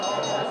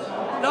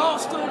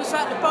Last orders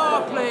at the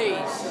bar,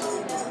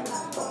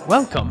 please.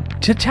 Welcome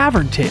to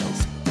Tavern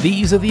Tales.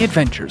 These are the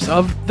adventures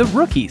of The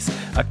Rookies,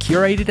 a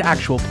curated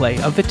actual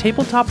play of the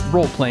tabletop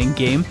role-playing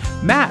game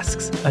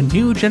Masks, A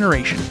New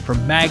Generation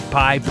from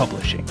Magpie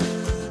Publishing.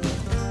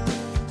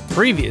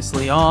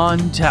 Previously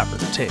on Tavern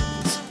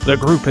Tales, the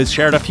group has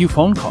shared a few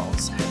phone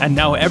calls, and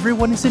now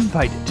everyone is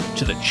invited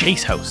to the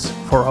Chase House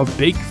for a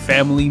big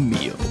family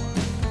meal.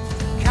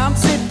 Come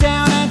sit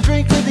down and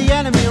drink with the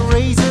enemy,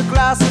 raise a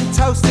glass and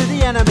toast to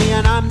the enemy,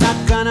 and I'm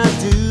not gonna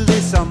do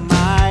this on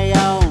my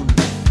own.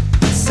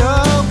 So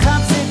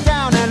come sit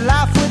down and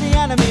laugh with the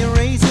enemy,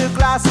 raise a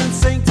glass and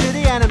sing to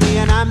the enemy,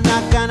 and I'm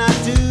not gonna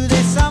do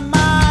this on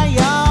my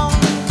own.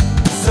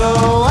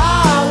 So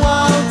I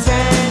won't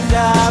end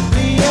up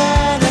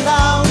being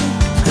alone,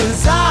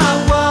 'cause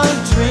I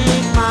won't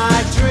drink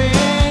my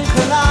drink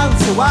alone.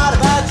 So what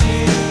about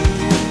you?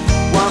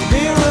 One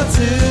beer or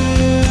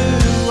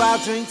two, I'll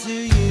drink to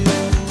you.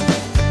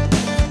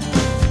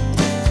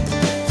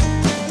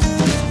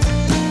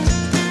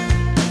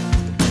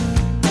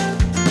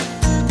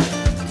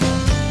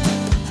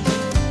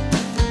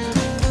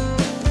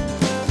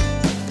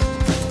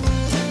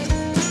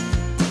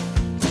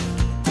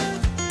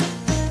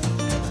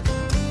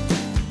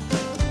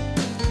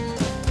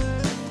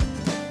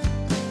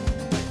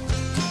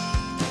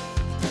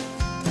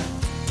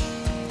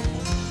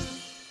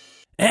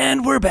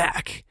 And we're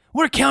back.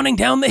 We're counting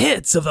down the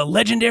hits of the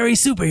legendary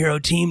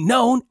superhero team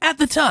known at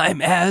the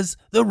time as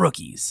the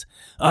Rookies.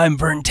 I'm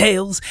Vern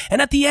Tales,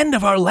 and at the end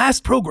of our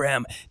last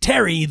program,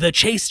 Terry the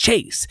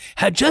Chase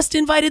had just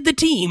invited the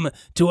team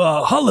to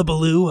a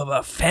hullabaloo of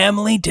a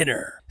family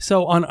dinner.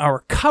 So on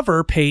our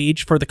cover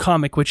page for the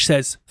comic, which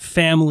says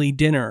family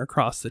dinner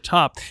across the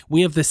top,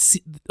 we have the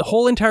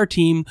whole entire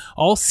team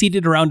all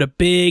seated around a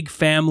big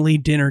family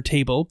dinner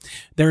table.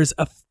 There's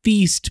a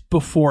feast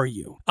before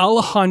you.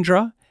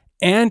 Alejandra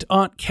and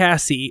Aunt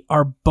Cassie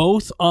are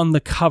both on the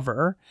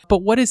cover, but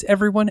what is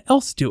everyone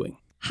else doing?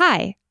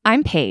 Hi,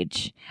 I'm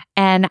Paige,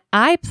 and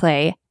I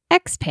play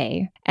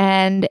Xpay.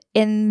 And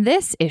in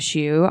this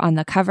issue on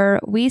the cover,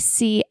 we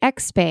see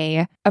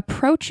Xpay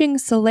approaching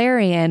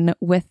Solarian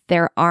with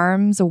their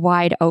arms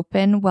wide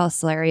open while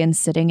Solarian's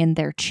sitting in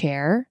their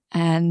chair.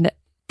 And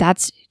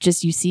that's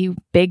just, you see,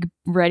 big,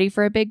 ready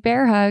for a big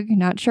bear hug.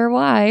 Not sure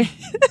why.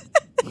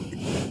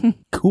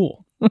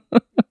 Cool.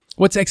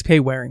 What's Xpay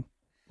wearing?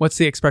 What's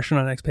the expression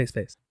on Xpay's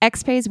face?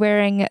 Xpay's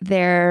wearing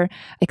their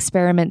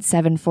Experiment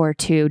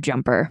 742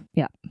 jumper.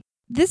 Yeah.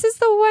 This is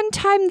the one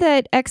time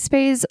that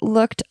Xpay's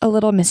looked a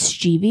little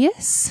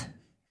mischievous,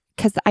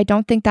 because I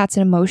don't think that's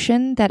an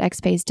emotion that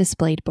Xpay's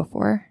displayed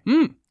before.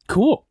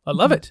 Cool. I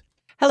love it.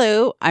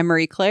 Hello, I'm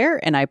Marie Claire,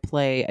 and I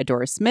play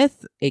Adora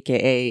Smith,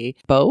 aka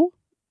Bo,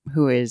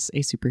 who is a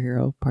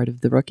superhero part of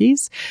the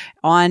Rookies.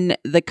 On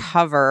the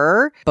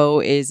cover,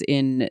 Bo is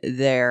in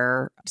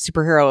their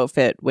superhero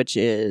outfit, which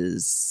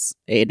is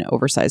an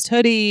oversized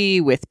hoodie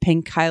with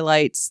pink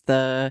highlights,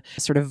 the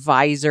sort of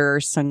visor,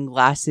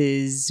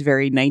 sunglasses,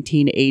 very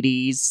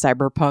 1980s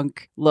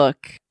cyberpunk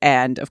look,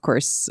 and of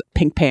course,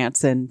 pink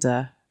pants and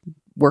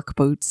work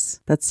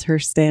boots. That's her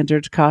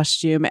standard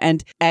costume.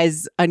 And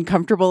as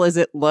uncomfortable as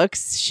it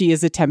looks, she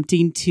is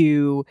attempting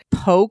to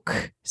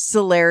poke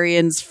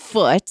Solarian's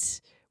foot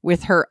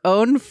with her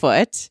own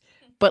foot,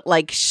 but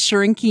like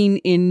shrinking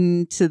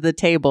into the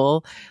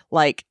table,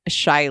 like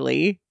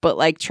shyly, but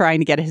like trying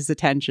to get his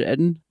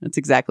attention. That's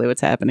exactly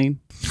what's happening.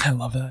 I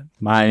love that.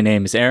 My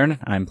name is Aaron.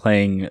 I'm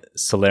playing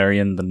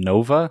Solarian the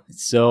Nova.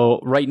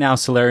 So right now,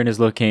 Solarian is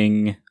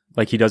looking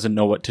like he doesn't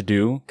know what to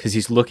do because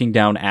he's looking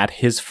down at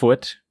his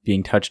foot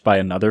being touched by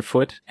another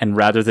foot. And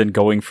rather than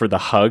going for the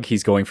hug,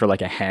 he's going for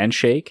like a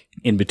handshake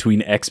in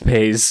between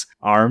Xpay's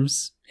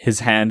arms. His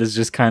hand is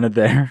just kind of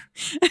there.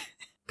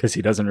 Because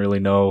he doesn't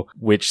really know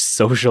which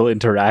social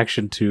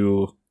interaction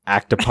to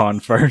act upon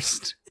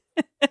first.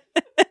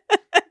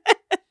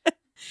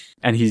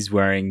 And he's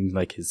wearing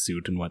like his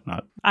suit and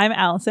whatnot. I'm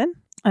Allison,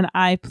 and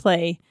I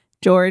play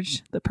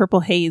George, the Purple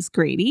Haze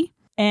Grady.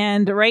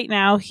 And right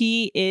now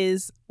he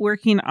is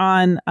working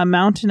on a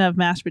mountain of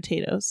mashed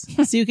potatoes.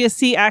 So you can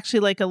see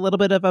actually like a little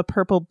bit of a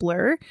purple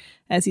blur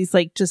as he's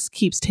like just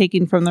keeps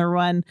taking from the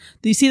run.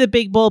 You see the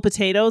big bowl of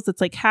potatoes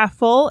that's like half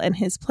full, and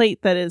his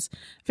plate that is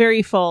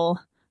very full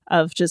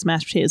of just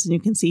mashed potatoes, and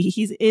you can see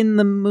he's in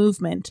the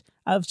movement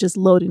of just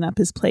loading up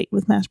his plate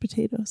with mashed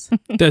potatoes.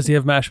 Does he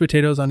have mashed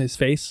potatoes on his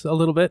face a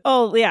little bit?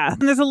 Oh, yeah.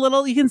 And there's a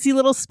little, you can see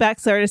little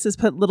specks. The artist has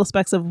put little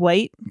specks of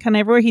white kind of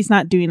everywhere. He's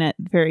not doing it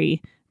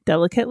very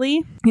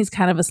delicately. He's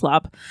kind of a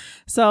slob.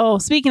 So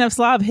speaking of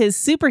slob, his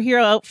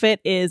superhero outfit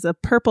is a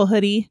purple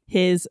hoodie,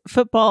 his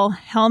football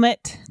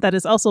helmet that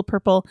is also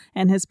purple,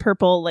 and his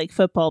purple like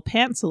football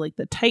pants. So like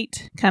the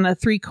tight kind of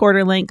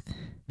 3/4 length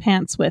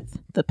pants with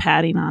the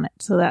padding on it.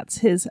 So that's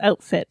his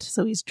outfit.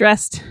 So he's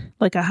dressed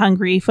like a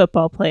hungry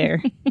football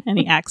player and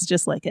he acts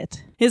just like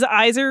it. His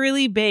eyes are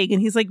really big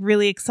and he's like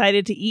really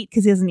excited to eat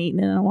because he hasn't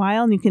eaten in a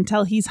while, and you can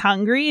tell he's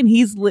hungry and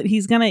he's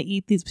gonna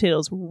eat these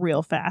potatoes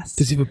real fast.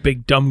 Does he have a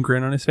big dumb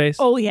grin on his face?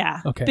 Oh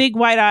yeah. Okay. Big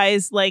wide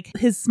eyes, like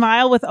his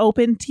smile with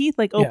open teeth,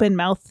 like open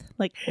mouth,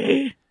 like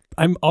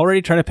I'm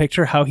already trying to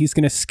picture how he's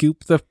going to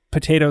scoop the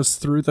potatoes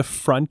through the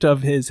front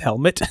of his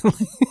helmet.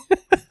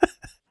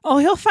 Oh,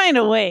 he'll find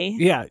a way.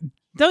 Yeah.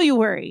 Don't you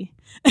worry.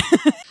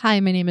 Hi,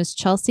 my name is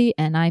Chelsea,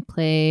 and I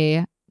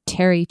play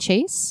Terry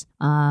Chase.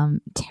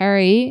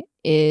 Terry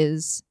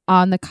is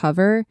on the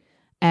cover,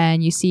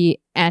 and you see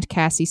Aunt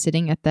Cassie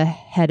sitting at the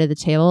head of the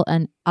table,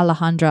 and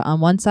Alejandra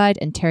on one side,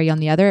 and Terry on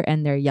the other,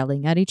 and they're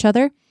yelling at each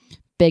other.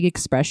 Big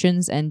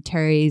expressions, and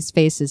Terry's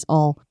face is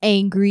all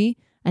angry,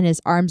 and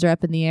his arms are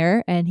up in the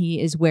air, and he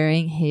is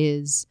wearing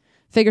his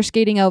figure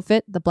skating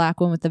outfit, the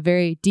black one with a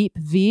very deep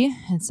V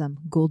and some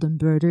gold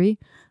embroidery,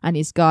 and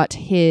he's got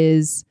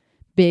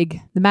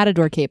the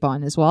Matador cape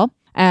on as well.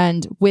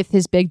 And with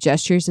his big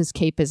gestures, his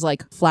cape is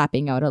like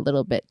flapping out a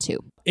little bit too.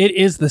 It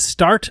is the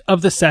start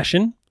of the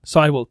session,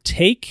 so I will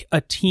take a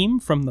team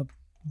from the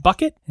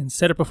bucket and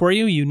set it before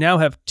you. You now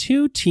have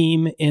 2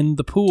 team in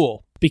the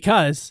pool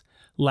because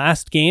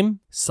last game,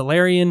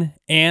 Solarian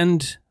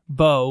and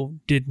Bo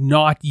did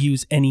not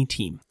use any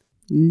team.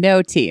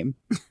 No team.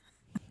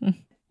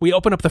 We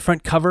open up the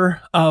front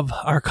cover of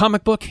our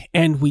comic book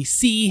and we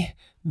see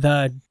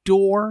the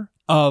door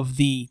of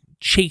the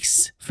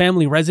Chase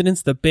family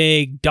residence, the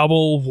big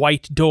double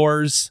white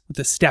doors with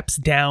the steps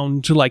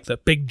down to like the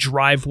big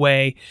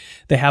driveway.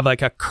 They have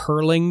like a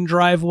curling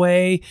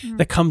driveway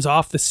that comes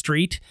off the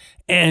street.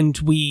 And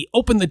we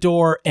open the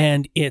door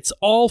and it's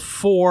all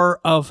 4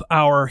 of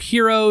our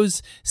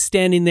heroes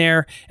standing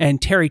there.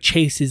 And Terry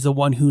Chase is the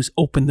one who's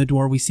opened the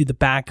door. We see the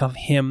back of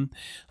him.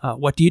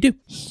 What do you do?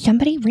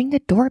 Somebody ring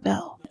the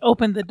doorbell.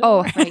 Open the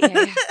door. Oh, right.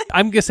 Yeah.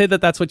 I'm going to say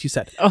that that's what you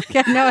said.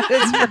 Okay, no,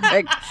 it's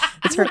perfect.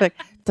 It's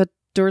perfect. The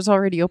door's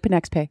already open,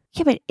 XP.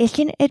 Yeah, but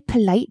isn't it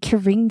polite to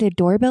ring the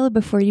doorbell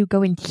before you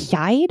go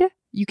inside?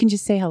 You can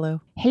just say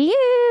hello. Hello.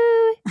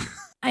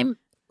 I'm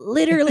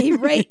literally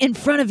right in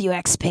front of you,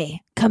 XP.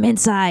 Come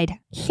inside.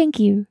 Thank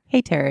you.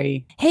 Hey,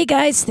 Terry. Hey,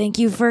 guys. Thank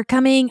you for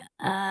coming.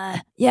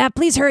 Yeah,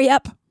 please hurry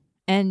up.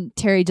 And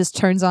Terry just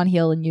turns on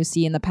heel, and you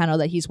see in the panel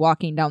that he's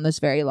walking down this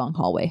very long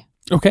hallway.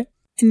 Okay.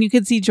 And you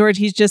can see George,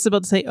 he's just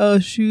about to say,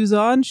 shoes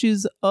on,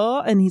 shoes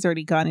off. And he's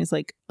already gone. He's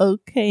like,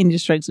 okay. And he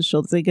just shrugs his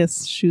shoulders. I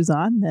guess shoes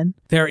on then.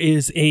 There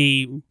is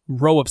a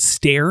row of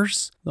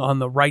stairs on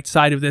the right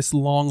side of this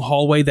long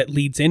hallway that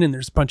leads in, and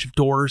there's a bunch of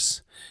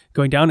doors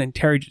going down, and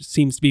Terry just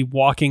seems to be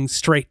walking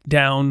straight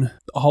down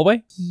the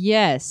hallway.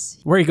 Yes.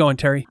 Where are you going,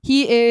 Terry?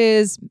 He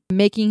is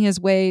making his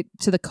way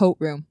to the coat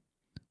room,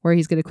 where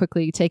he's going to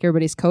quickly take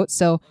everybody's coats.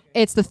 So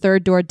it's the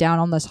 3rd door down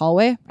on this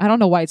hallway. I don't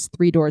know why it's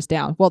 3 doors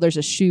down. Well, there's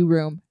a shoe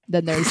room.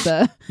 Then there's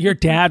the... Your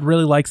dad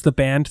really likes the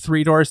band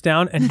 3 Doors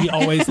Down, and he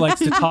always likes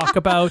to talk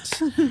about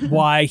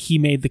why he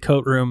made the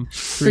coat room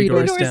 3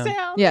 doors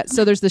down. Yeah,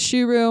 so there's the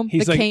shoe room,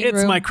 He's the like, cane "It's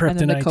room, my and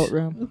then the kryptonite." coat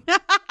room.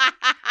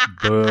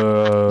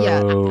 Boo. Yeah.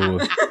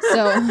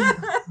 So,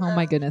 oh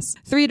my goodness.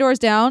 3 doors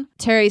down,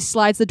 Terry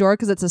slides the door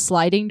because it's a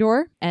sliding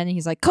door, and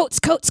he's like, Coats,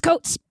 coats,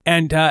 coats.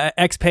 And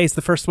XPay is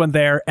the first one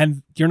there,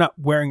 and you're not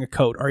wearing a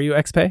coat, are you,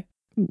 XPay?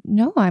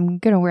 No, I'm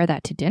going to wear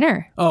that to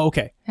dinner. Oh,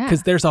 okay. Yeah.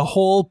 Because there's a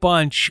whole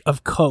bunch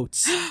of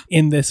coats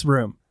in this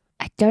room.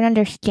 I don't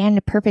understand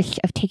the purpose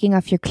of taking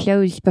off your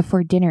clothes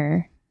before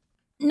dinner.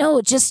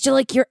 No, just to,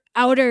 like your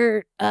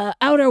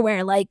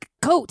outerwear, like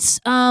coats.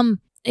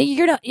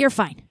 You're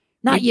fine.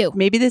 Not you.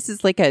 Maybe this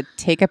is like a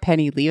take a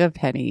penny, leave a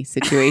penny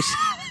situation.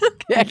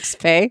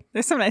 XP.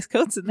 There's some nice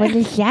coats in there. What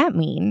does that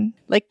mean?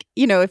 Like,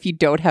 if you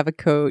don't have a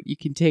coat, you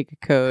can take a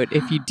coat.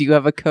 If you do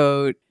have a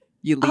coat,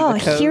 you leave a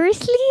coat.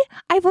 Seriously?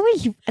 I've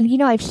always,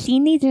 I've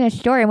seen these in a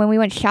store. And when we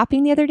went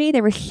shopping the other day,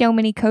 there were so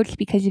many coats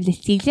because of the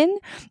season.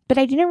 But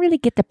I didn't really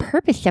get the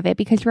purpose of it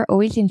because we're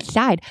always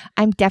inside.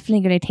 I'm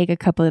definitely going to take a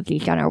couple of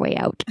these on our way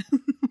out.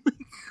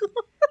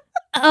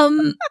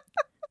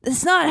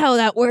 That's not how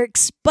that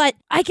works, but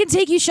I can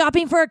take you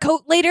shopping for a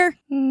coat later.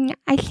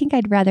 I think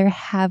I'd rather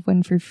have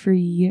one for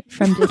free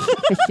from this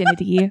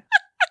vicinity.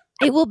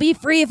 It will be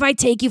free if I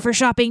take you for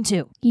shopping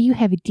too. You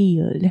have a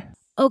deal.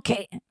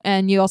 Okay.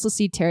 And you also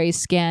see Terry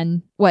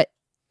scan what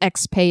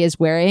XPay is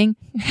wearing.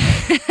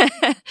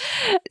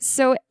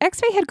 So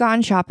XPay had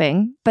gone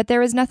shopping, but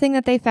there was nothing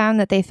that they found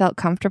that they felt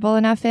comfortable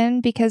enough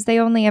in because they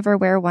only ever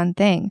wear one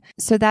thing.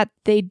 So that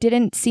they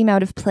didn't seem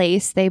out of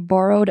place, they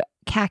borrowed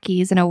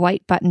khakis and a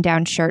white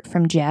button-down shirt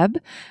from Jeb.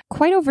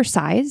 Quite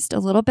oversized, a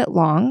little bit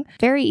long,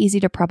 very easy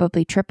to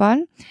probably trip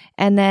on.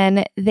 And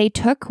then they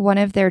took one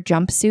of their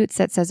jumpsuits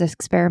that says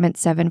Experiment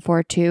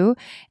 742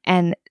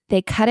 and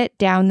they cut it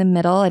down the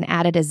middle and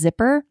added a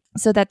zipper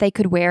so that they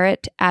could wear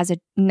it as a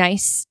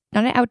nice,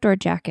 not an outdoor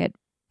jacket,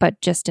 but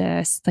just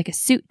a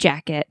suit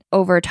jacket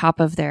over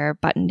top of their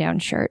button-down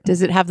shirt.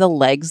 Does it have the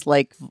legs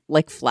like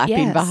flapping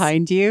Yes.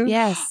 behind you?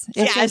 Yes.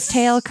 It's Yes. a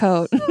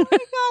tailcoat. Oh my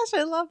gosh,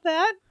 I love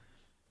that.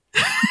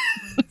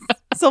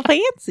 So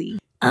fancy.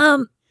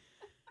 And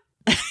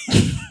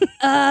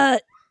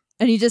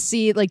you just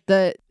see like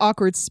the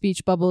awkward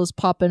speech bubbles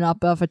popping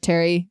up off of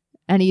Terry,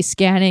 and he's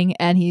scanning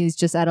and he's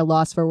just at a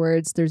loss for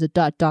words. There's a ...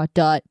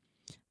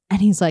 And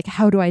he's like,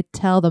 how do I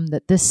tell them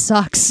that this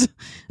sucks?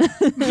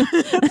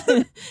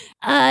 Can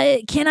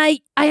I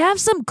have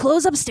some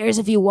clothes upstairs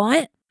if you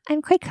want.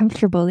 I'm quite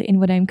comfortable in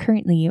what I'm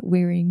currently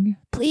wearing.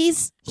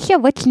 Please? Yeah,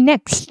 what's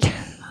next?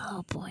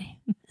 Oh boy.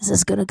 Is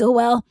this gonna go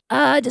well?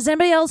 Does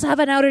anybody else have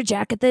an outer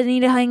jacket that they need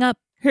to hang up?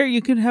 Here,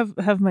 you can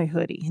have my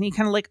hoodie. And he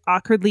kind of like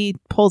awkwardly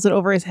pulls it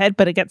over his head,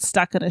 but it gets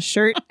stuck in his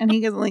shirt. And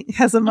he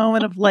has a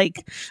moment of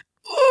like,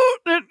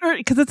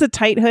 because it's a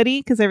tight hoodie,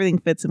 because everything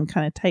fits him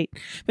kind of tight.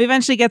 But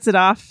eventually gets it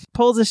off,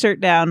 pulls his shirt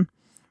down,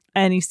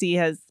 and you see he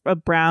has a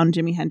brown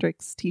Jimi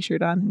Hendrix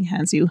t-shirt on. And he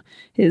hands you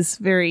his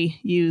very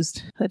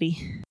used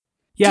hoodie.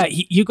 Yeah,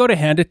 you go to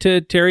hand it to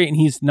Terry, and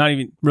he's not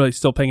even really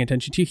still paying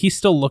attention to you. He's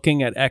still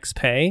looking at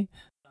XPay,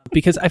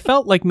 because I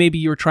felt like maybe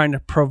you were trying to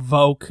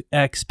provoke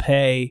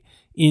XPay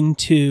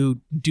into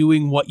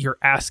doing what you're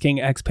asking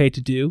XPay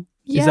to do.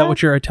 Yeah. Is that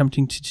what you're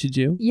attempting to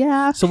do?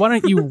 Yeah. So why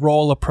don't you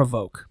roll a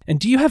provoke? And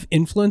do you have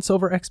influence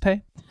over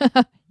XPay?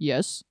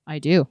 Yes, I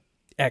do.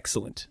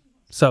 Excellent.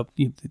 So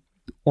the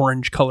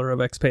orange color of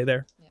XPay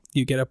there.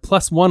 You get a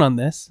 +1 on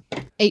this.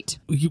 8.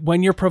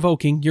 When you're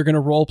provoking, you're going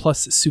to roll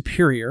plus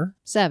superior.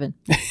 7.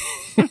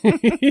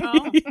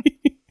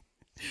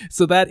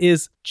 So that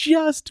is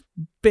just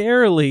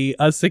barely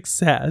a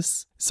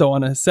success. So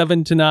on a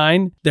 7 to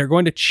 9, they're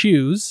going to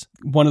choose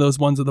one of those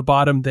ones at the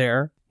bottom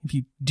there. If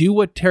you do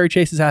what Terry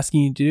Chase is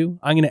asking you to do,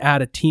 I'm going to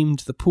add a team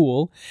to the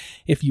pool.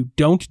 If you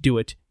don't do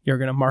it, you're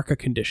going to mark a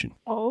condition.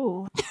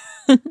 Oh.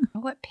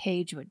 What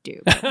Paige would do.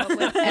 What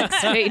would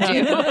XPay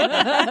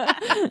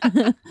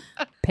do?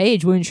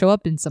 Paige wouldn't show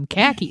up in some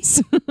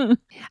khakis.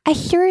 I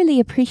thoroughly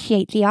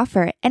appreciate the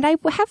offer, and I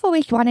have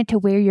always wanted to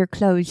wear your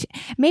clothes.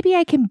 Maybe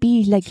I can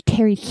be like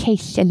Terry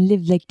Chase and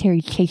live like Terry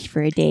Chase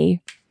for a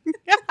day.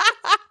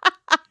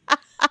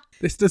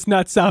 This does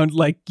not sound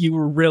like you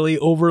were really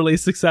overly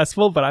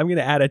successful, but I'm going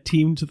to add a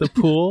team to the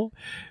pool.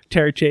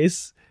 Terry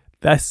Chase,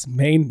 this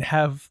may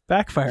have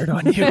backfired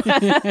on you.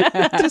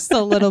 Just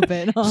a little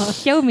bit. Huh?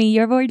 Show me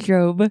your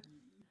wardrobe.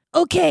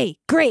 Okay,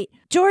 great.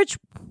 George,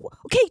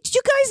 okay, did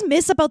you guys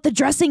miss about the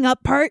dressing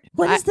up part?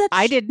 What is that?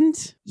 I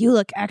didn't. You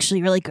look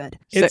actually really good.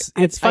 It's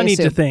I funny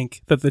to assume.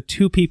 think that the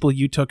two people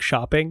you took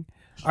shopping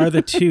are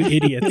the two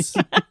idiots.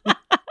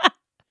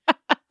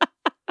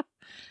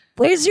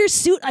 Where's your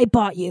suit I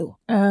bought you?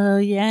 Oh,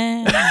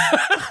 yeah.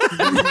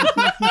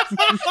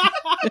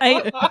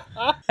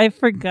 I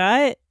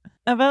forgot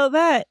about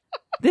that.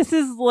 This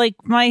is like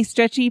my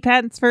stretchy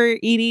pants for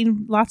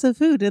eating lots of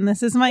food, and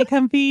this is my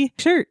comfy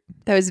shirt.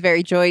 That was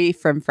very Joy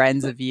from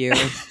Friends of You.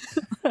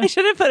 I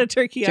should have put a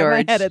turkey on my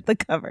George. head at the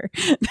cover.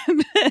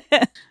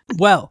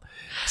 Well,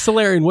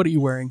 Solarian, what are you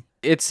wearing?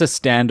 It's a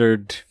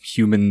standard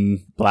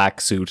human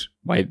black suit,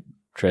 white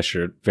dress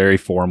shirt, very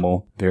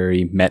formal,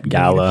 very Met Made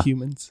Gala. of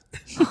humans.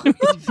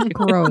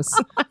 Gross.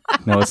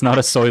 No, it's not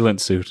a Soylent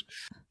suit.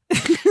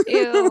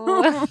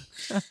 Ew.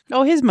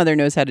 Oh, his mother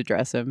knows how to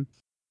dress him.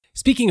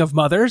 Speaking of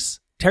mothers,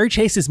 Terry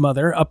Chase's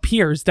mother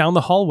appears down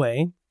the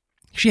hallway.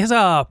 She has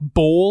a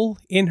bowl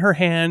in her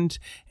hand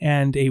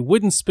and a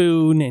wooden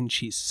spoon, and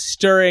she's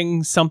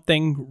stirring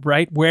something,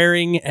 right?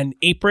 Wearing an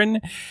apron.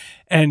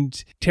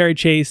 And Terry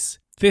Chase,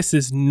 this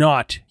is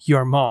not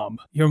your mom.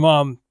 Your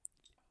mom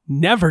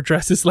never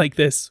dresses like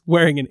this,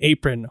 wearing an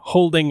apron,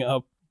 holding a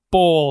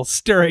bowl,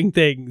 stirring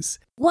things.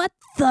 What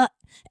the?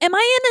 Am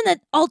I in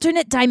an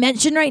alternate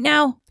dimension right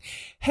now?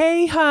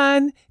 Hey,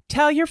 hon,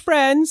 tell your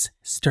friends,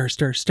 stir,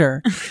 stir,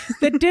 stir,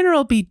 that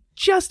dinner'll be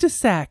just a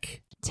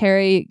sec.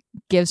 Terry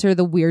gives her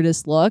the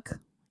weirdest look.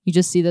 You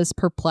just see this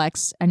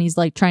perplexed, and he's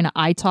like trying to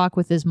eye talk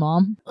with his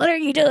mom. What are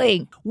you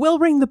doing? We'll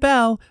ring the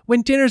bell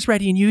when dinner's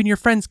ready and you and your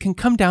friends can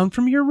come down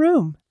from your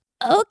room.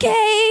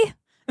 Okay.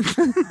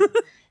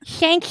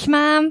 Thanks,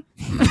 Mom.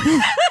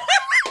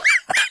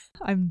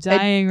 I'm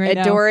dying right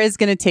now. Adora is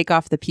going to take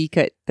off the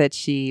peacoat that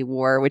she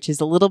wore, which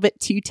is a little bit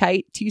too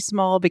tight, too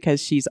small,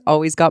 because she's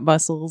always got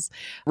muscles,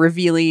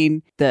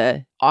 revealing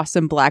the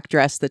awesome black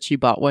dress that she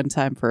bought one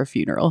time for a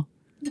funeral.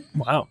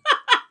 Wow.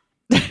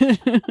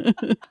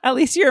 At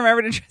least you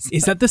remember to dress.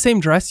 Is that the same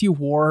dress you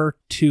wore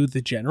to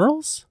the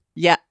generals?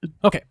 Yeah.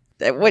 Okay.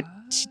 What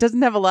she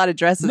doesn't have a lot of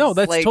dresses. No,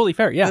 that's like, totally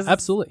fair. Yeah, this is-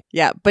 absolutely.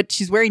 Yeah, but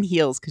she's wearing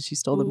heels because she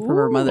stole them from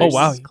her mother's Oh,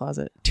 wow.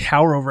 closet.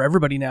 Tower over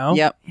everybody now.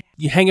 Yep.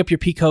 You hang up your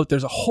peacoat.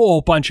 There's a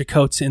whole bunch of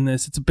coats in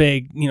this. It's a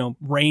big,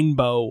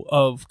 rainbow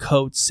of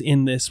coats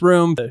in this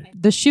room.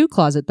 The shoe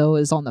closet, though,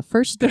 is on the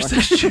first floor. There's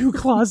a shoe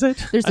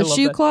closet. There's I the love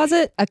shoe that.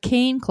 closet, a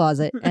cane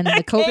closet, and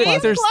the coat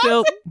closet. There's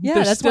still Yeah,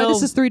 there's that's why still,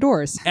 this is 3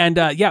 doors. And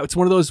it's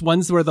one of those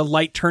ones where the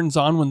light turns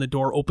on when the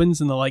door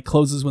opens and the light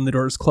closes when the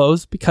door is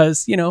closed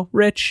because,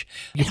 rich.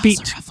 Your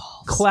feet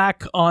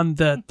clack on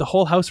the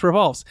whole house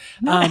revolves.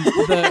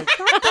 The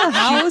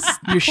House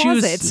your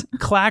closet. shoes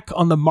clack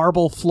on the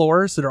marble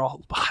floors that are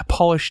all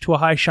polished to a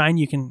high shine.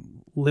 You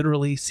can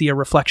literally see a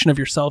reflection of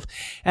yourself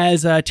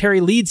as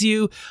Terry leads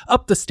you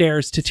up the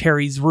stairs to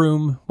Terry's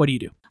room. What do you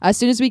do? As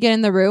soon as we get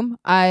in the room,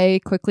 I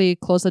quickly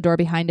close the door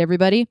behind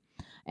everybody,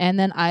 and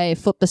then I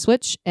flip the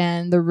switch,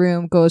 and the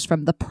room goes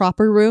from the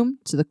proper room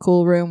to the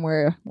cool room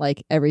where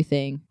like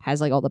everything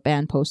has like all the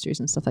band posters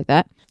and stuff like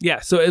that.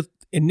 Yeah, so it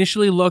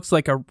initially looks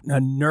like a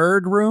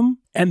nerd room,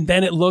 and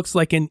then it looks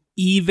like an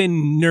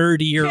even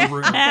nerdier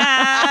room.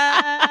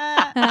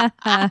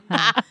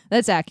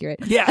 That's accurate.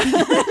 Yeah.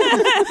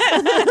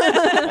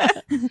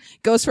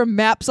 Goes from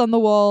maps on the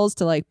walls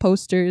to like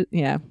posters.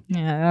 Yeah.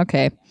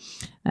 Okay,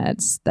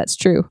 that's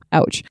true.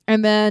 Ouch.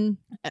 And then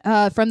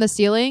from the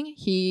ceiling,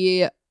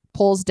 he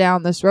pulls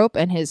down this rope,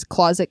 and his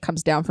closet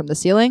comes down from the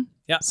ceiling.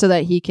 Yeah. So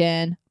that he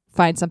can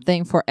find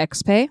something for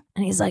XP.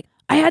 And he's like,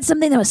 I had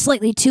something that was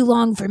slightly too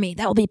long for me.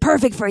 That will be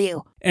perfect for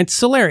you. And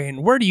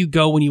Solarian, where do you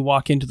go when you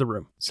walk into the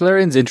room?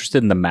 Solarian's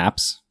interested in the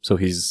maps, so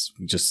he's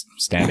just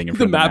standing in The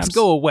front of the maps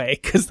go away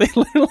because they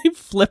literally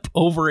flip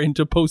over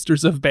into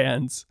posters of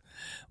bands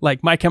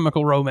like My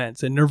Chemical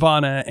Romance and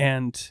Nirvana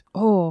and...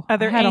 Oh,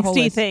 Other I had a whole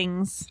angsty list.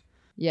 things.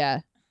 Yeah.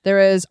 There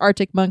is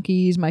Arctic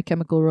Monkeys, My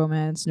Chemical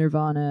Romance,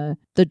 Nirvana,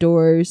 The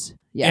Doors.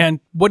 Yeah. And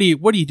what do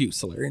you do,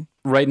 Solarian?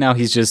 Right now,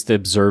 he's just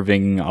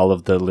observing all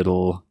of the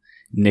little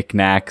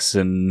knickknacks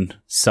and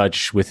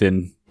such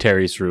within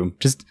Terry's room.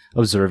 Just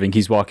observing.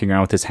 He's walking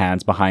around with his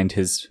hands behind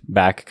his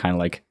back, kind of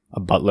like a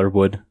butler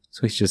would.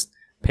 So he's just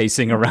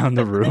pacing around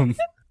the room.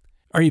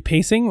 Are you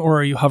pacing or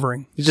are you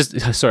hovering? He's just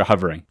sort of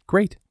hovering.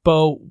 Great.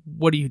 Bo,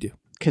 what do you do?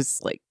 Because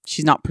like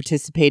she's not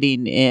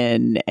participating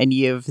in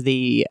any of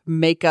the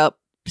makeup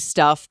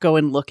stuff. Go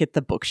and look at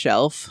the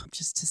bookshelf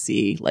just to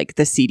see like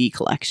the CD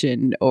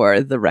collection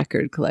or the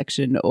record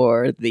collection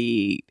or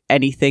the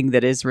anything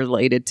that is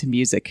related to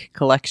music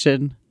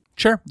collection.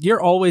 Sure.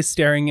 You're always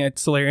staring at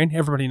Solarian.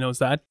 Everybody knows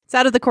that. It's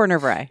out of the corner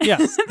of her eye.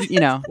 Yeah. You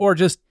know, Or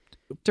just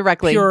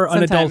directly. pure,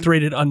 sometime.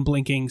 unadulterated,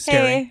 unblinking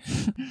staring.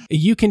 Hey.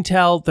 You can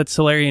tell that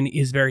Solarian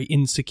is very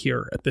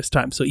insecure at this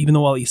time. So even though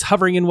while he's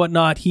hovering and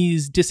whatnot,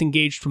 he's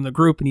disengaged from the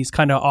group and he's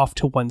kind of off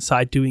to one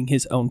side doing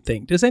his own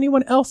thing. Does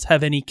anyone else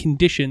have any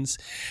conditions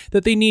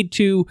that they need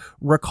to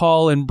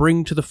recall and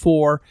bring to the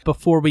fore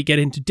before we get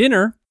into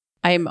dinner?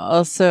 I am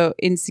also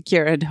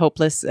insecure and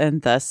hopeless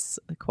and thus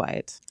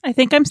quiet. I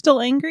think I'm still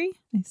angry.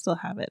 I still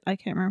have it. I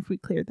can't remember if we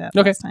cleared that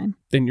Okay. last time.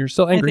 Then you're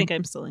still I angry. think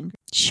I'm still angry.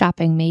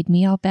 Shopping made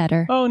me all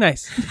better. Oh,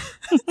 nice.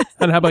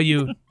 And how about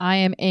you? I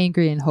am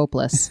angry and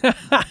hopeless.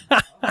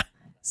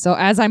 So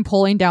as I'm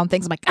pulling down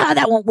things, I'm like,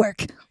 That won't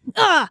work.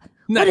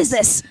 What is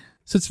this?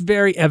 So it's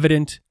very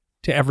evident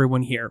to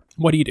everyone here.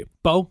 What do you do?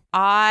 Bo?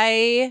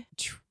 I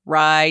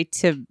try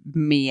to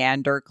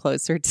meander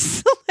closer to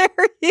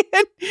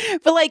Solarian,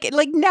 but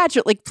like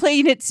natural, like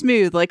playing it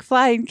smooth, like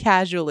flying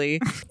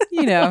casually,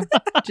 you know,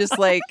 just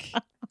like,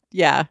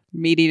 yeah,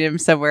 meeting him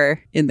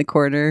somewhere in the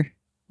corner,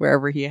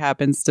 wherever he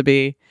happens to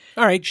be.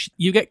 All right.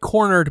 You get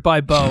cornered by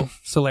Bo,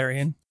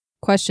 Solarian.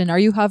 question, are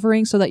you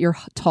hovering so that you're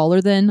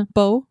taller than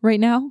Bo right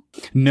now?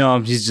 No,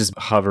 he's just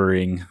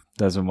hovering.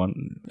 Doesn't want...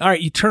 All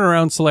right. You turn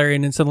around,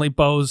 Solarian, and suddenly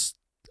Bo's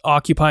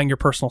occupying your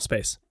personal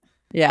space.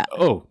 Yeah.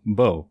 Oh,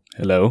 Bo.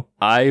 Hello.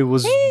 I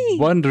was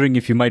wondering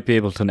if you might be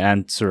able to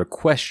answer a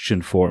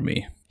question for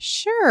me.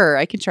 Sure,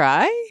 I can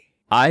try.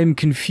 I'm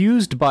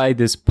confused by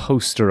this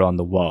poster on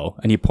the wall,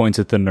 and he points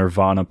at the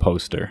Nirvana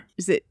poster.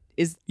 Is the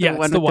It's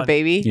one the with one. the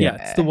baby? Yeah,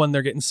 it's the one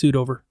they're getting sued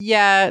over.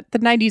 Yeah, the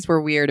 90s were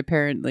weird,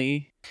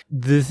 apparently.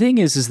 The thing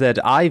is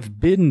that I've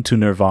been to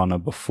Nirvana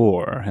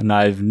before, and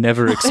I've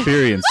never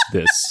experienced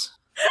this.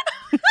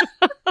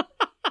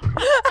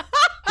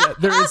 Yeah,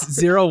 there is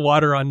zero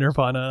water on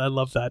Nirvana. I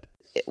love that.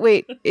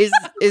 Wait, is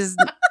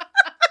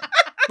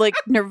like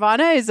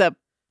Nirvana is a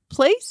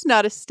place,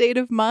 not a state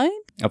of mind?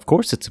 Of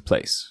course it's a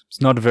place.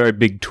 It's not a very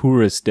big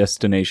tourist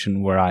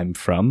destination where I'm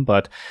from,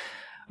 but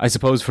I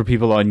suppose for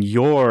people on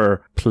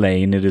your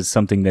plane, it is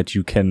something that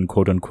you can,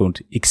 quote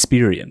unquote,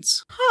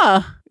 experience.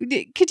 Huh.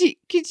 Could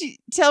you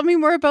tell me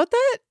more about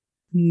that?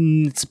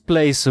 It's a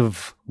place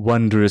of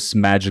wondrous,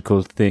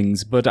 magical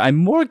things, but I'm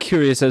more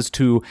curious as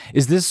to,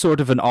 is this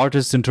sort of an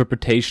artist's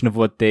interpretation of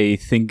what they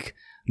think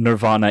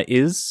Nirvana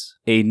is?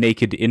 A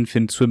naked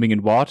infant swimming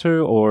in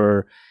water,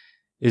 or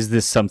is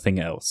this something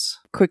else?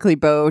 Quickly,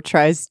 Bo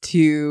tries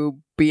to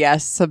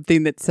BS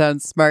something that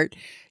sounds smart.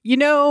 You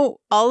know,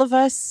 all of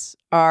us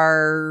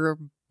are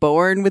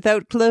born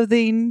without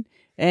clothing,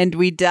 and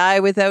we die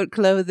without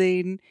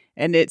clothing,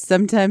 and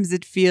sometimes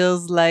it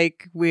feels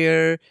like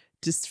we're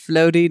just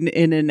floating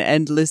in an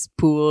endless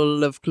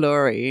pool of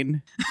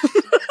chlorine.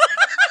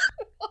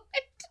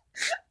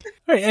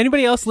 All right.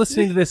 Anybody else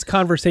listening to this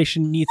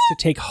conversation needs to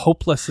take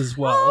Hopeless as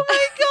well. Oh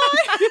my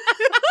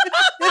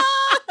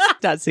god!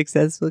 Not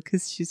successful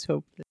because she's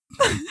hopeless.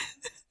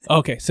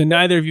 Okay, so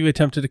neither of you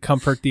attempted to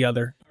comfort the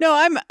other. No,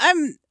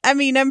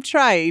 I'm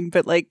trying,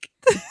 but like,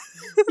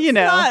 you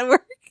know, Not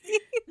working.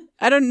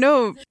 I don't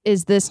know.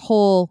 Is this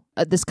whole,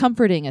 this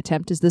comforting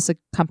attempt, is this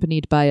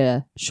accompanied by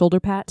a shoulder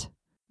pat?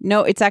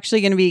 No, it's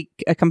actually going to be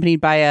accompanied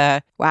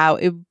by wow,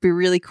 it would be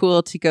really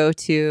cool to go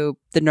to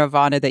the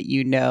Nirvana that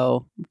you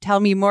know. Tell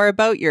me more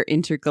about your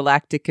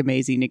intergalactic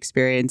amazing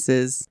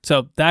experiences.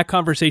 So that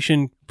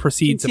conversation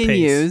proceeds apace.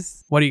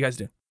 Continues. What do you guys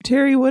do?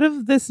 Terry, what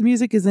if this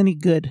music is any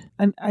good?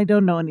 I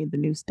don't know any of the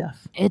new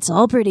stuff. It's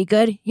all pretty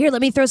good. Here,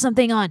 let me throw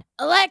something on.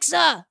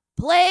 Alexa,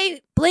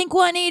 play Blink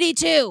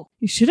 182.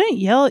 You shouldn't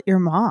yell at your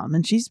mom,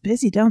 and she's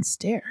busy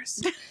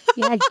downstairs.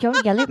 Yeah,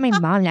 don't yell at my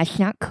mom. That's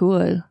not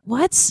cool.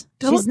 What?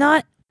 Don't- She's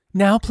not.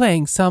 Now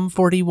playing Sum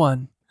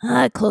 41.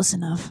 Close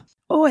enough.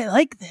 Oh, I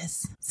like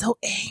this. So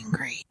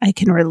angry. I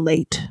can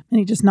relate. And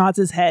he just nods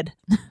his head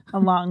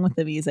along with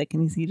the music,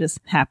 and he just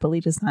happily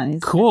just nods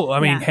his Cool. head. I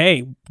mean, Yeah.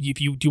 hey, if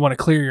you do you want to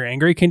clear your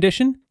angry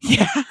condition?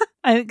 Yeah.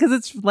 Because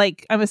it's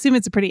like, I'm assuming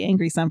it's a pretty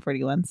angry Sum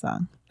 41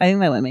 song. I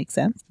think that would make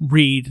sense.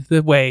 Read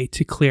the way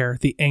to clear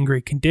the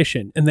angry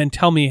condition, and then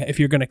tell me if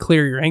you're going to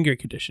clear your angry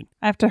condition.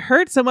 I have to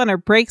hurt someone or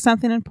break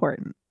something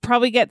important.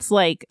 Probably gets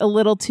like a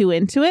little too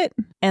into it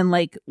and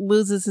like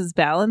loses his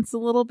balance a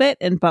little bit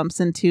and bumps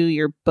into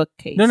your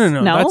bookcase. No.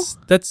 No?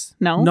 That's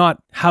No?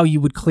 not how you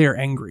would clear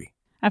angry.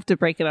 I have to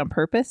break it on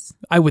purpose.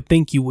 I would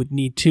think you would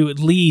need to at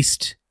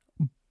least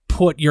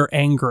put your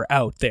anger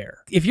out there.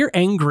 If you're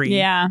angry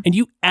Yeah. and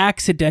you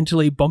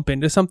accidentally bump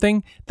into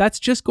something, that's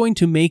just going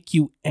to make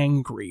you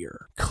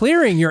angrier.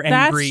 Clearing your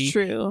angry That's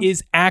true.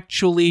 is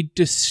actually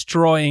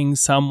destroying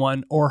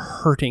someone or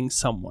hurting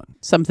someone.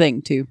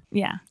 Something too.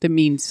 Yeah. That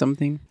means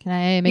something. Can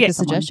I make Yeah, a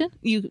someone. suggestion?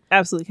 You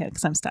absolutely can,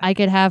 because I'm stuck. I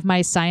could have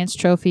my science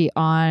trophy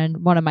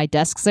on one of my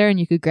desks there, and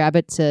you could grab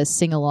it to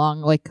sing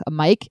along like a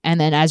mic, and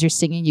then as you're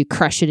singing, you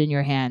crush it in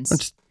your hands.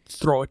 Just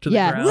throw it to the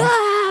yeah. ground.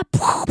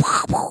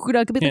 You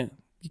know, it could be Yeah.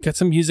 You got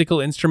some musical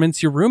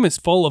instruments. Your room is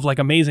full of like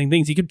amazing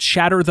things. You could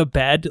shatter the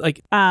bed.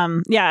 Like,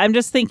 Yeah, I'm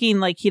just thinking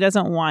like he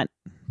doesn't want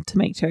to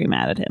make Terry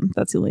mad at him.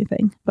 That's the only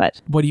thing.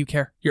 But what do you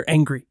care? You're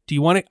angry. Do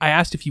you want to? I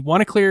asked if you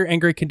want to clear your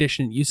angry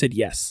condition. You said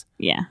yes.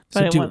 yeah.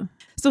 So But I do want-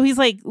 So he's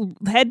like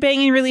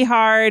headbanging really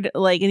hard,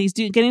 like, and he's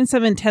getting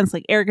some intense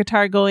like air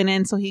guitar going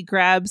in. So he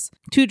grabs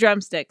 2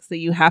 drumsticks that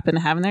you happen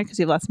to have in there because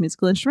you have lots of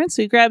musical instruments.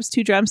 So he grabs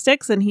 2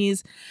 drumsticks and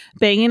he's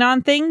banging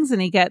on things,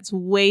 and he gets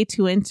way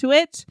too into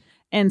it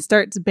and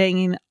starts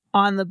banging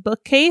on the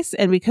bookcase.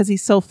 And because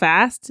he's so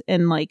fast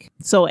and like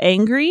so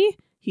angry,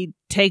 he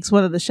takes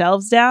one of the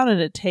shelves down, and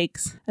it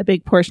takes a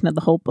big portion of the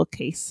whole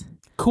bookcase.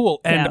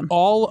 Cool. And Down.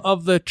 all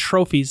of the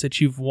trophies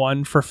that you've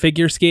won for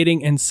figure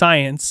skating and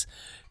science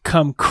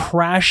come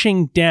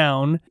crashing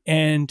down,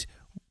 and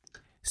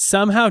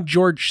somehow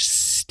George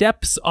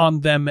steps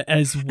on them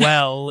as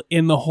well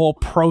in the whole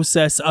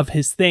process of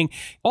his thing.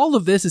 All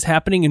of this is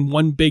happening in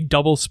one big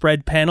double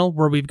spread panel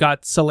where we've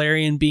got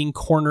Solarian being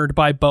cornered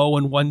by Bo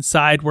on one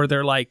side where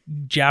they're like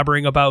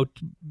jabbering about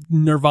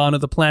Nirvana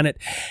the planet,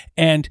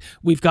 and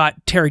we've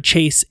got Terry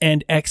Chase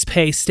and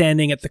XPay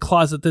standing at the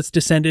closet that's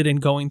descended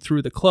and going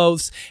through the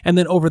clothes, and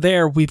then over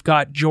there we've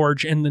got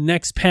George, and the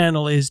next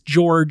panel is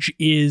George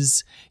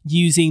is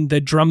using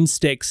the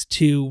drumsticks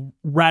to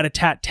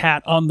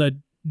rat-a-tat-tat on the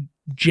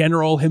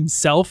general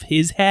himself,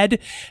 his head,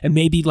 and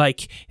maybe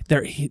like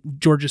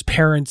George's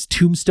parents'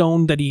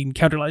 tombstone that he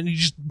encountered, like he's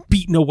just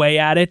beating away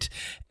at it.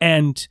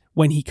 And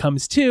when he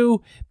comes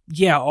to,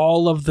 yeah,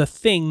 all of the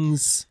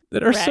things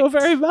that are so Wrecked.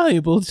 very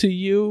valuable to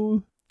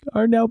you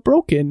are now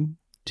broken.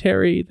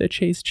 Terry the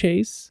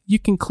Chase. You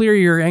can clear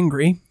your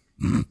angry.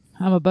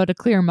 I'm about to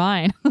clear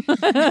mine.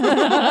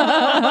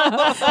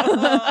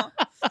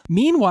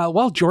 Meanwhile,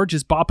 while George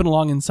is bopping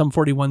along and Sum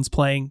 41's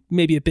playing,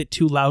 maybe a bit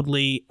too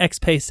loudly,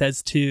 XPay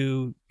says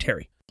to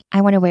Terry,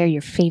 I want to wear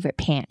your favorite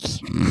pants.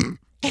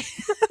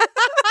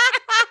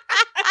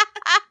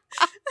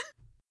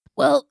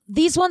 Well,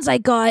 these ones I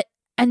got,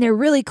 and they're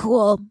really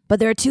cool, but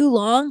they're too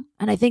long,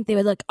 and I think they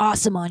would look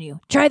awesome on you.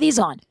 Try these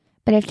on.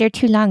 But if they're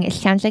too long, it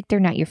sounds like they're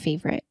not your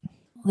favorite.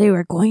 They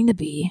were going to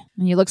be.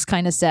 And he looks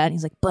kind of sad.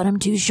 He's like, But I'm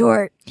too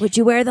short. Would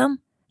you wear them?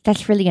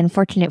 That's really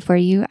unfortunate for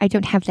you. I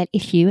don't have that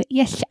issue.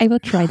 Yes, I will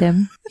try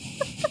them.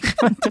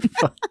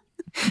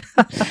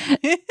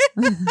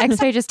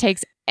 X-Ray just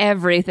takes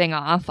everything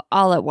off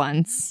all at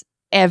once.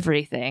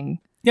 Everything.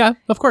 yeah,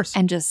 of course.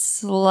 And just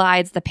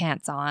slides the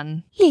pants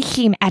on. They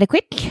seem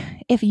adequate.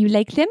 If you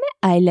like them,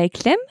 I like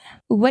them.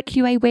 What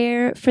do I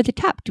wear for the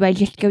top? Do I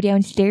just go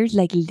downstairs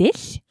like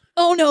this?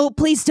 Oh no,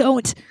 please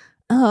don't.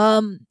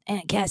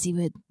 Aunt Cassie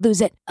would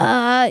lose it.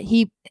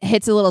 he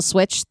hits a little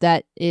switch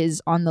that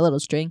is on the little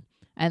string,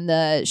 and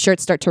the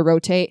shirts start to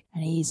rotate,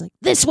 and he's like,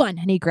 This one.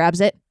 and he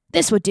grabs it,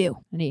 This would do.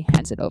 and he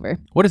hands it over.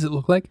 What does it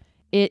look like?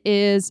 It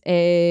is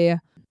a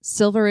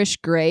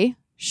silverish gray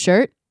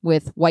shirt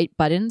with white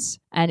buttons,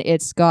 and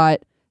it's got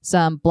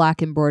some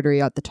black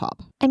embroidery at the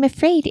top. I'm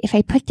afraid if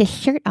I put this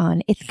shirt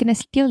on, it's going to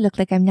still look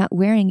like I'm not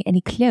wearing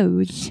any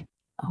clothes.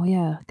 Oh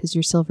yeah, because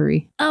you're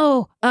silvery.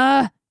 Oh,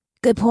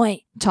 good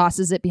point.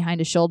 Tosses it behind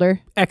his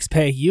shoulder.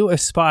 XPay, you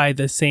espy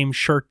the same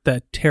shirt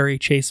that Terry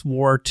Chase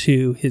wore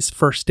to his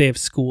first day of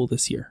school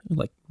this year,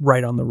 like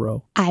right on the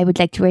row. I would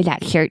like to wear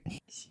that shirt.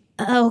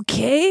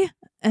 Okay.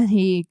 And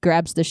he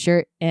grabs the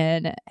shirt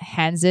and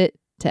hands it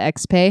to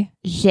XPay.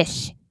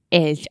 This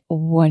is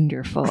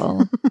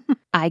wonderful.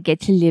 I get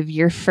to live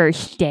your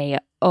first day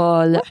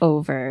all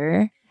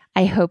over.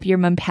 I hope your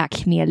mom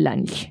packs me a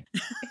lunch.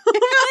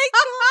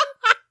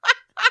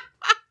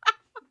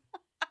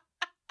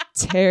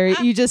 Terry,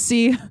 you just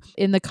see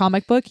in the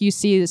comic book, you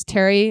see this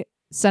Terry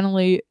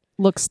suddenly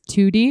looks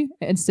 2D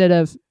instead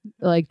of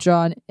like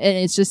drawn, and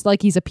it's just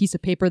like he's a piece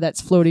of paper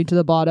that's floating to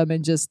the bottom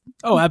and just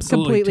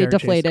absolutely completely Terry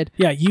Chase. deflated.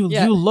 Yeah,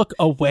 you look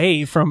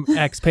away from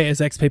XP as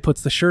XP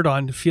puts the shirt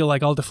on to feel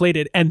like all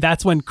deflated, and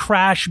that's when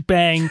crash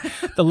bang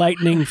the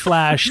lightning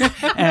flashed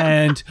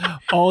and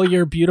all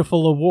your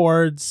beautiful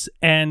awards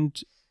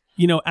and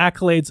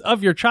accolades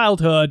of your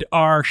childhood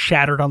are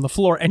shattered on the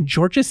floor, and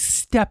George is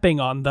stepping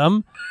on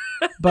them.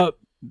 But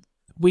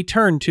we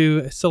turn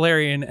to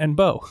Solarian and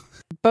Bo.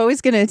 Bo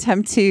is going to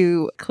attempt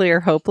to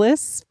clear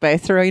Hopeless by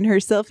throwing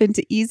herself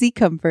into easy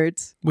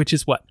comfort. Which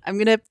is what? I'm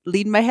going to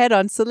lean my head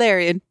on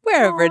Solarian,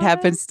 wherever it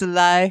happens to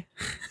lie.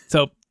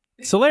 So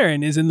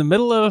Solarian is in the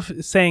middle of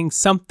saying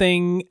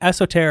something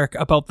esoteric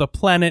about the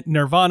planet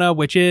Nirvana,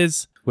 which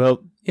is...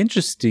 Well,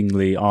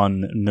 interestingly,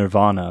 on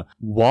Nirvana,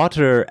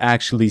 water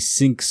actually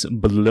sinks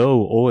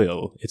below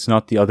oil. It's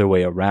not the other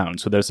way around.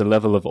 So there's a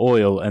level of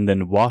oil and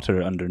then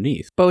water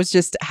underneath. Bo's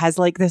just has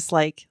this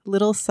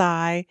little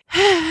sigh,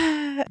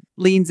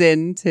 leans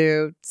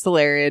into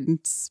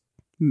Solarian's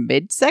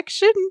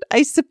midsection,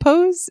 I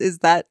suppose. Is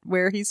that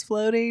where he's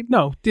floating?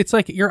 No, it's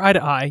like you're eye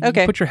to eye.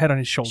 Okay. You put your head on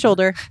his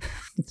shoulder.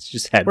 It's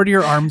just head. Where do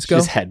your arms go?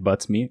 Just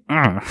headbutts me.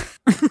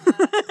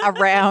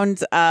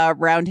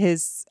 around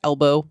his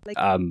elbow.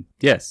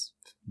 Yes.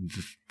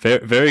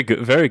 Very, very good.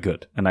 Very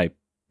good. And I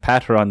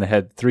pat her on the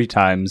head 3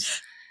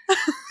 times.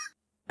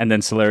 And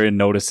then Solarian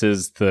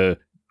notices the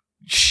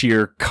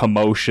sheer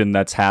commotion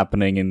that's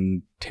happening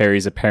in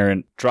Terry's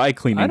apparent dry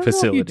cleaning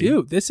facility. Know if you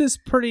do. This is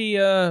pretty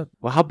well,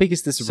 how big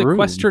is this room?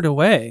 Sequestered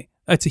away.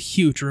 It's a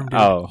huge room, dude.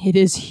 Oh. It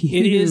is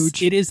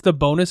huge. It is the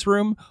bonus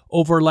room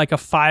over like a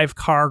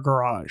 5-car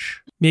garage.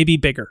 Maybe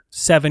bigger.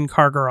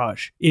 7-car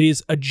garage. It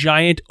is a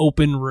giant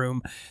open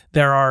room.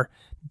 There are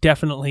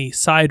definitely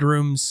side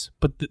rooms,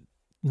 but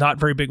not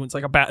very big ones,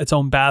 like its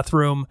own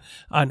bathroom,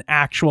 an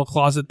actual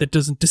closet that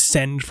doesn't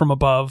descend from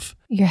above.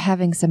 You're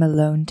having some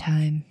alone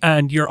time.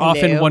 And you're off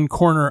in one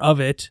corner of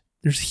it.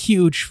 There's a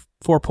huge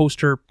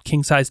 4-poster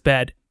king-size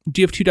bed.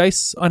 Do you have 2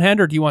 dice on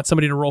hand, or do you want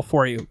somebody to roll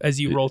for you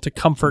as you roll to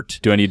comfort?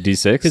 Do I need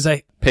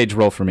D6? Paige,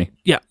 roll for me.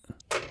 Yeah.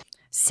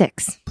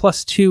 6.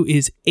 Plus 2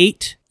 is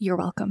 8. You're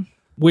welcome.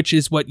 Which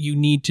is what you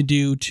need to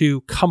do to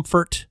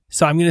comfort.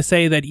 So I'm going to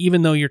say that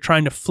even though you're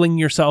trying to fling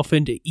yourself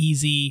into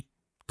easy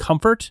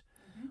comfort,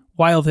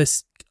 while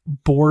this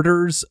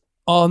borders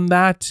on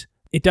that,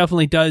 it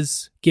definitely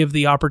does give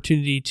the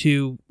opportunity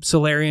to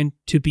Solarian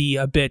to be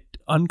a bit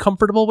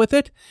uncomfortable with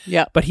it.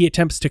 Yeah. But he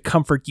attempts to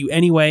comfort you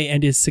anyway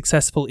and is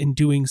successful in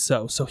doing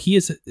so. So he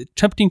is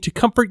attempting to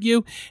comfort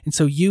you. And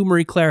so you,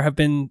 Marie Claire, have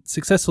been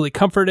successfully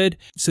comforted.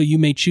 So you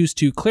may choose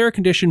to clear a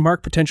condition,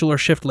 mark potential, or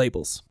shift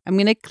labels. I'm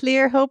going to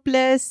clear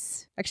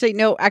Hopeless. Actually,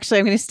 I'm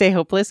going to stay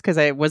Hopeless because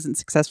I wasn't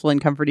successful in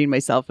comforting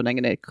myself, and I'm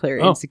going to clear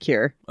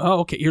Insecure. Oh,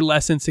 okay. You're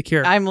less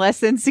insecure. I'm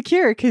less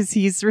insecure because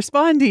he's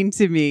responding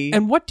to me.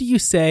 And what do you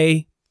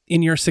say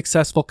in your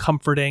successful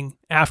comforting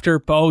after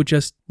Bo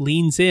just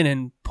leans in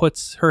and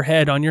puts her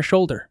head on your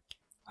shoulder?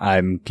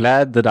 I'm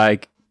glad that I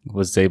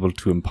was able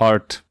to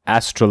impart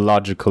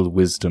astrological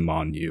wisdom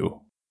on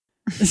you.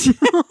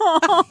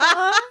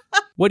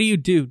 What do?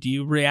 Do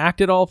you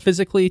react at all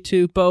physically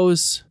to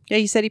Bo's? Yeah,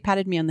 you said he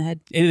patted me on the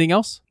head. Anything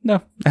else?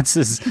 No, that's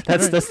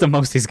the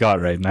most he's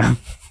got right now.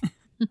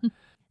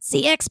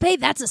 See, XP,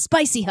 that's a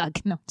spicy hug.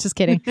 No, just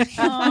kidding.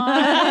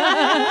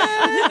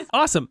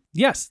 Awesome.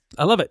 Yes,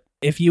 I love it.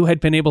 If you had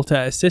been able to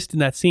assist in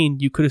that scene,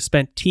 you could have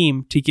spent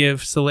team to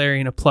give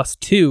Solarian a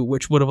 +2,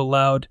 which would have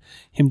allowed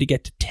him to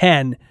get to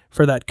 10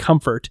 for that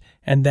comfort,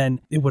 and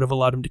then it would have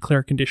allowed him to clear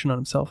a condition on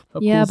himself.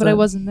 How Yeah, cool is but that? I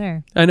wasn't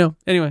there. I know.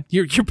 Anyway,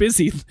 you're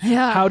busy.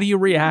 Yeah. How do you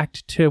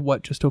react to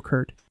what just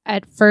occurred?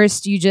 At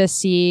first, you just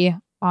see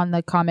on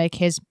the comic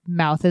his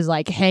mouth is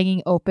like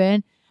hanging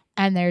open,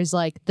 and there's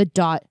like the ...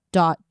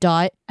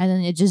 and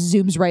then it just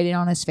zooms right in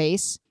on his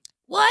face.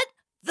 What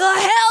the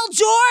hell,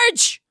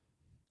 George?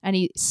 And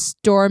he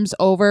storms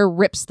over,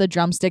 rips the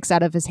drumsticks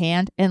out of his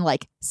hand, and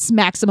like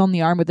smacks him on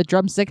the arm with the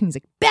drumstick. And he's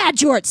like, "Bad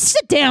George,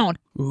 sit down."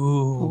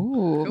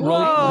 Ooh.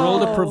 Roll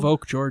to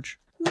provoke, George.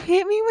 You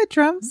hit me with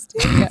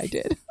drumsticks? Yeah, I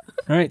did.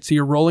 All right, so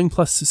you're rolling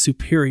plus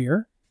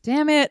superior.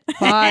 Damn it.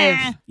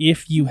 5.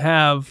 If you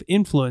have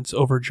influence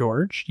over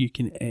George, you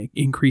can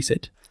increase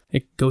it.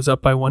 It goes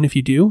up by 1 if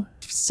you do.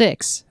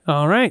 6.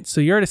 All right, so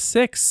you're at a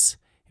 6.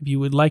 If you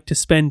would like to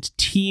spend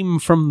team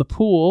from the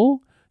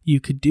pool, you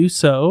could do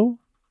so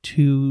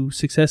to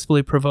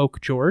successfully provoke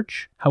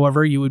George.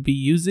 However, you would be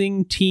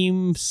using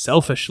team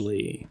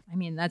selfishly. I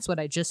mean, that's what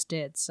I just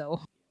did,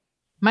 so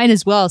might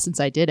as well since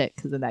I did it,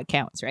 because then that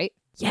counts, right?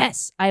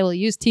 Yes, I will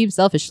use team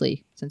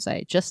selfishly since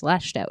I just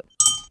lashed out.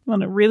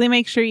 Want to really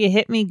make sure you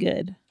hit me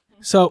good.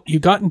 So you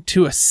got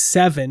into a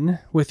 7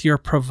 with your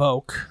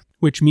provoke,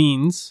 which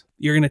means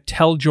you're going to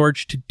tell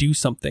George to do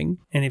something.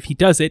 And if he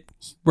does it,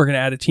 we're going to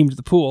add a team to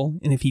the pool.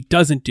 And if he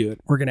doesn't do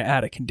it, we're going to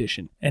add a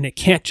condition. And it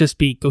can't just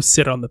be go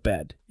sit on the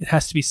bed. It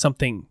has to be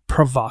something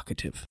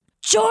provocative.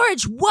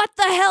 George, what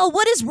the hell?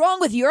 What is wrong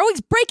with you? You're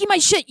always breaking my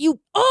shit. You're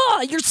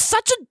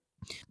such a...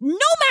 No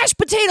mashed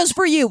potatoes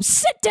for you.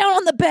 Sit down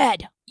on the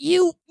bed.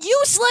 You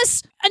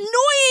useless,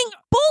 annoying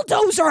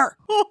bulldozer!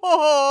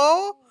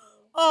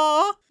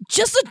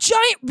 Just a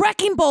giant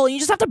wrecking ball. You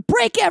just have to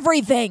break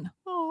everything.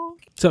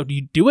 So do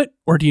you do it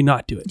or do you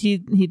not do it?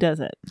 He does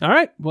it. All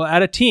right, we'll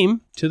add a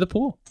team to the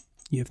pool.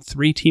 You have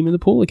 3 team in the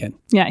pool again.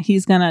 Yeah,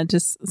 he's gonna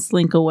just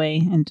slink away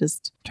and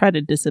just try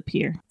to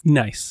disappear.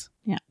 Nice.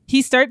 Yeah.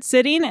 He starts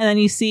sitting, and then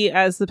you see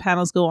as the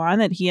panels go on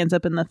that he ends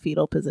up in the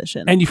fetal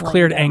position. And you've laying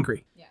cleared down.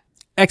 angry. Yeah.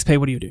 XP,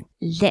 what are you doing?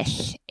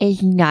 This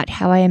is not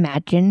how I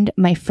imagined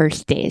my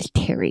first day as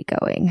Terry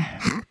going.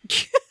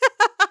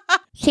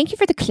 Thank you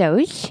for the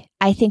clothes.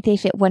 I think they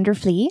fit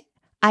wonderfully.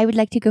 I would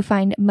like to go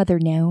find Mother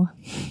now.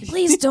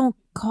 Please don't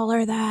call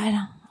her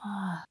that.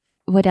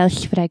 What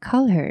else would I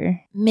call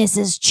her?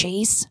 Mrs.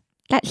 Chase.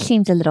 That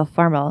seems a little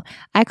formal.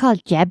 I call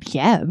Jeb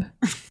Jeb.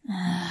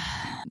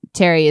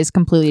 Terry is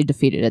completely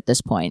defeated at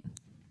this point.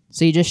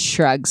 So he just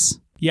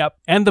shrugs. Yep.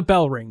 And the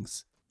bell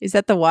rings. Is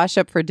that the wash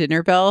up for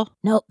dinner bell?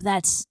 Nope,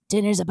 that's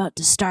dinner's about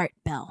to start,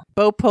 Belle.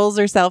 Bo pulls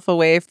herself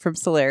away from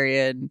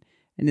Solarian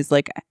and is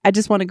like, I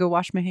just want to go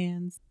wash my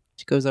hands.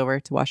 She goes over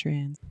to wash her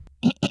hands.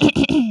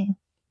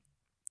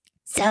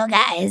 So,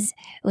 guys,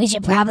 we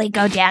should probably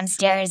go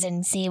downstairs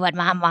and see what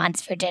Mom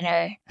wants for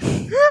dinner.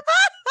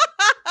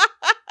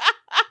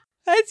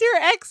 That's your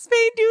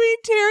ex-Faye doing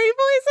Terry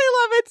voice. I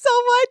love it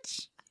so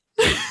much.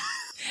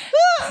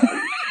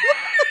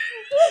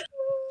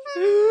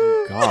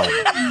 Oh, God.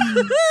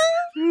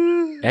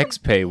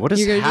 XP, what has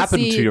You're gonna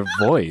happened see- to your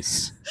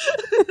voice?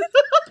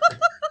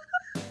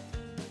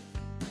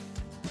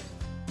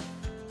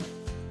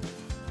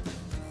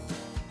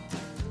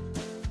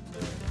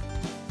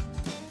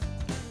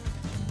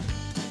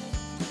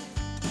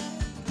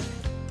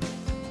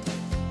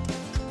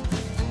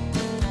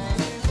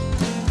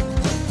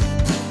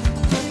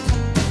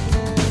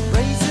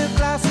 Raise a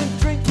glass and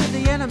drink with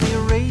the enemy.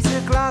 Raise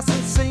a glass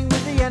and sing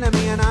with the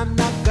enemy. And I'm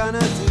not gonna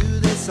do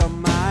this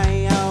on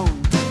my own.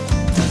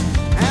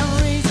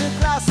 And raise a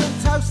glass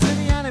and toast to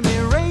the enemy.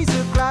 Raise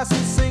a glass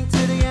and sing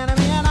to the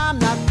enemy. And I'm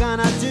not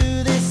gonna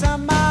do this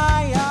on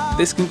my own.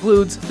 This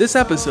concludes this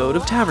episode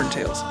of Tavern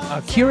Tales,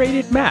 a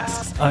curated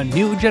Masks, a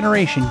new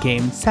generation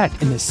game set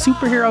in the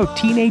superhero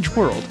teenage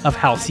world of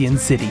Halcyon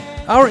City.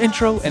 Our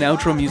intro and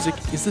outro music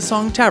is the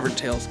song Tavern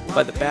Tales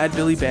by the Bad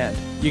Billy Band.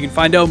 You can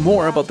find out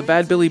more about the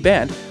Bad Billy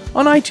Band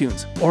on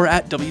iTunes or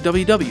at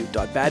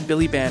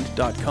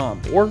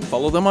www.badbillyband.com or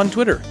follow them on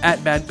Twitter at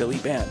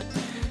badbillyband.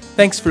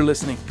 Thanks for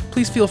listening.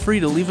 Please feel free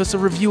to leave us a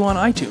review on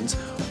iTunes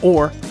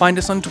or find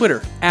us on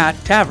Twitter at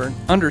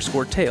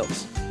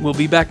tavern_tales. We'll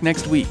be back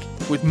next week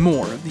with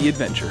more of the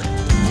adventure.